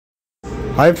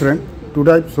Hi friend,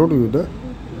 today I showed you the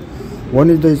one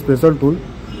is the special tool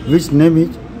which name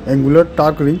is angular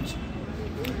torque wrench.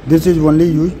 This is only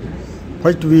used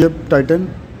first we have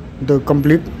tightened the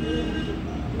complete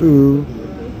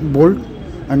bolt,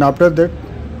 and after that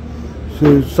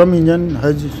some engine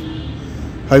has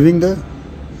having the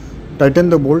tighten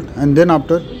the bolt, and then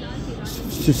after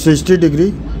 60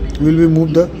 degree will be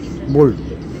move the bolt.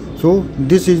 So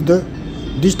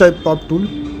this type of tool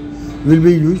will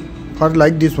be used for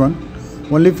like this one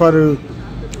only for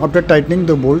after tightening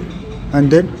the bolt,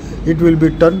 and then it will be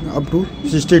turned up to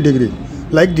 60 degree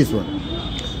like this one.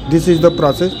 This is the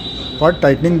process for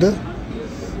tightening the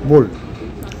bolt,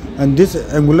 and this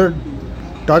angular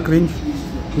torque wrench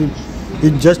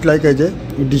is just like as a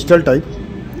digital type,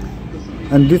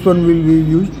 and this one will be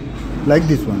used like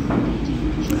this one.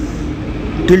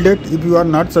 Till that, if you are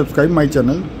not subscribed my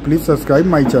channel, please subscribe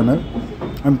my channel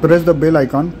and press the bell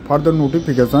icon for the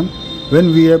notification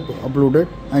when we have uploaded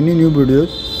any new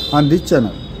videos on this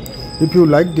channel. If you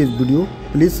like this video,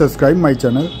 please subscribe my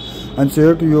channel and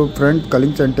share to your friends,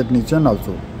 colleagues and technicians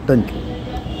also. Thank you.